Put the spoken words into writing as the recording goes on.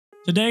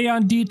Today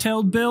on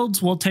Detailed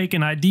Builds, we'll take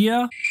an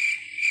idea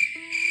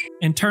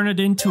and turn it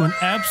into an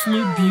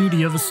absolute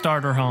beauty of a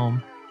starter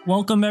home.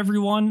 Welcome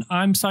everyone,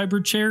 I'm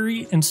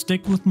CyberCherry, and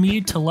stick with me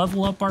to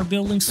level up our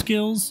building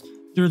skills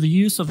through the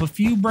use of a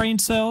few brain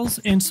cells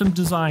and some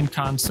design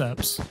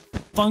concepts.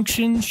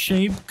 Function,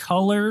 shape,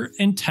 color,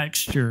 and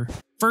texture.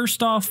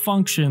 First off,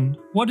 function.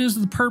 What is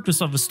the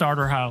purpose of a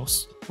starter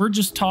house? We're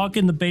just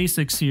talking the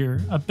basics here.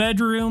 A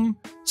bedroom,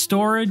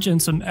 storage, and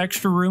some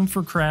extra room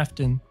for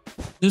crafting.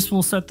 This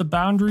will set the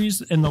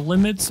boundaries and the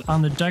limits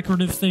on the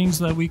decorative things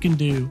that we can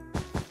do.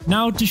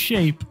 Now to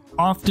shape,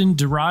 often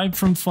derived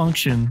from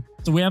function.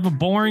 So we have a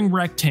boring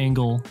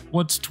rectangle.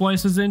 What's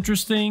twice as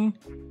interesting?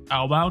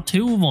 How about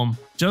two of them?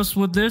 Just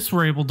with this,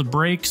 we're able to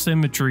break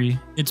symmetry.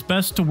 It's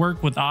best to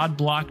work with odd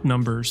block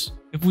numbers.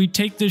 If we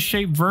take this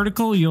shape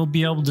vertical, you'll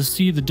be able to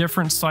see the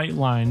different sight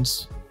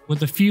lines.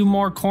 With a few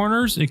more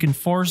corners, it can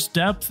force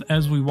depth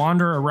as we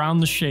wander around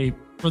the shape.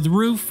 For the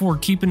roof, we're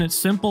keeping it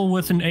simple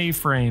with an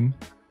A-frame.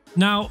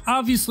 Now,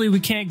 obviously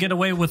we can't get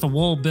away with a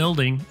wool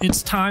building.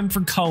 It's time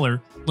for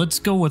color. Let's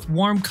go with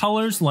warm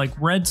colors like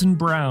reds and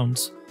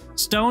browns.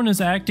 Stone is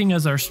acting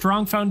as our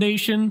strong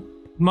foundation,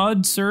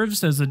 mud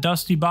serves as a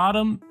dusty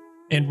bottom,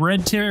 and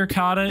red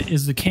terracotta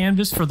is the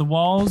canvas for the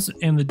walls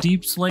and the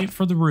deep slate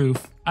for the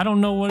roof. I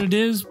don't know what it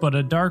is, but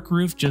a dark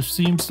roof just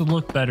seems to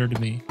look better to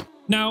me.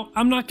 Now,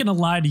 I'm not gonna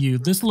lie to you,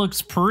 this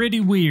looks pretty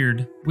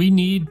weird. We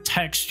need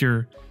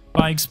texture.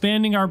 By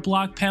expanding our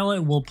block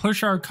palette, we'll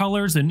push our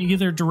colors in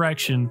either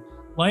direction,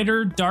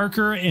 lighter,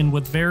 darker, and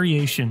with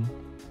variation.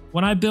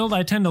 When I build,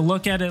 I tend to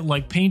look at it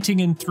like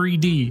painting in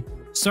 3D.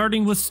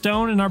 Starting with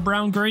stone and our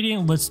brown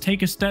gradient, let's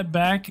take a step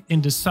back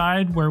and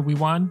decide where we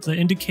want the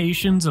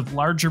indications of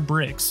larger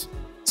bricks.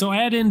 So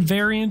add in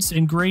variance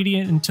and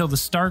gradient until the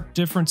stark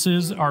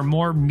differences are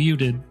more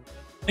muted.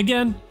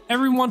 Again,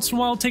 every once in a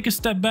while take a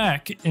step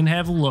back and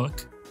have a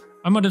look.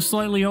 I might have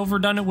slightly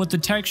overdone it with the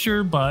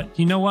texture, but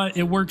you know what,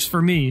 it works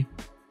for me.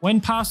 When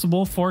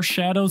possible, force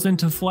shadows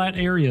into flat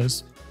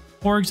areas.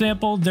 For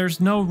example, there's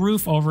no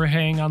roof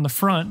overhang on the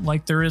front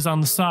like there is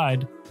on the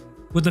side.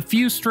 With a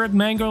few stripped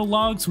mango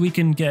logs, we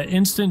can get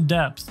instant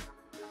depth.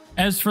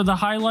 As for the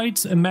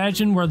highlights,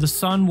 imagine where the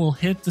sun will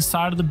hit the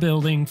side of the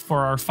building for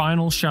our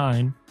final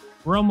shine.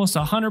 We're almost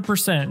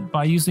 100%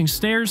 by using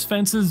stairs,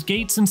 fences,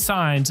 gates, and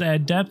signs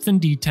add depth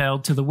and detail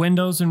to the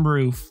windows and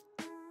roof.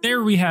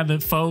 There we have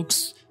it,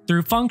 folks.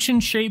 Through function,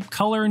 shape,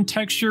 color, and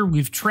texture,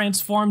 we've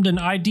transformed an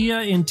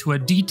idea into a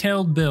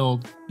detailed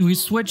build. We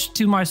switch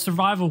to my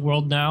survival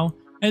world now.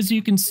 As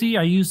you can see,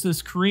 I use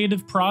this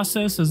creative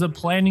process as a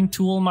planning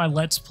tool in my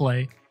Let's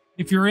Play.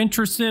 If you're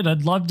interested,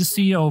 I'd love to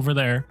see you over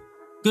there.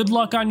 Good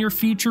luck on your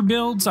future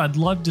builds, I'd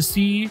love to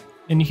see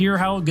and hear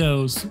how it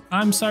goes.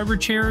 I'm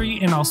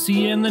CyberCherry, and I'll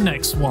see you in the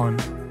next one.